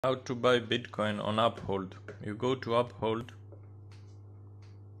How to buy Bitcoin on Uphold. You go to Uphold.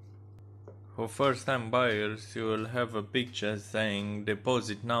 For first time buyers, you will have a picture saying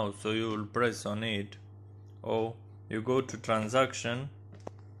deposit now, so you will press on it. Or you go to transaction.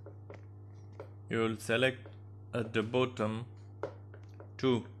 You will select at the bottom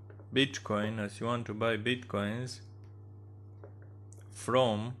to Bitcoin, as you want to buy Bitcoins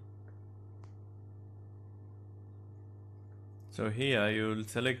from. So here you will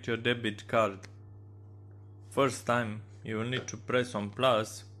select your debit card. First time you will need to press on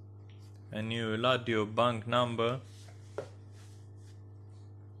plus and you will add your bank number,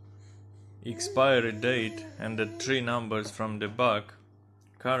 expiry date and the 3 numbers from the back.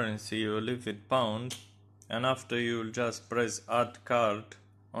 Currency you will leave it pound, and after you will just press add card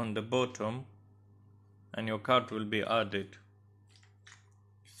on the bottom and your card will be added.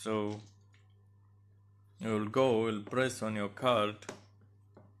 So you will press on your card.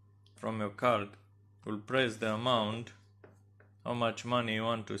 From your card you will press the amount, how much money you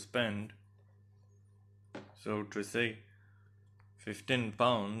want to spend. So to say 15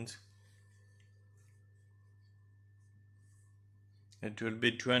 pounds, it will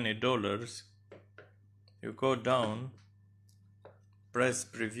be $20. You go down, press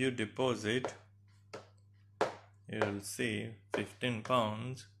preview deposit, you will see 15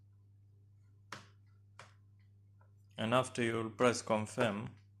 pounds, and after you will press confirm.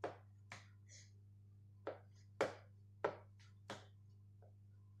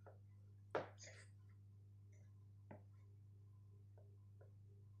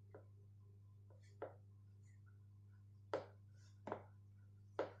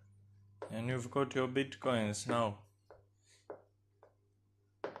 And you've got your Bitcoins now.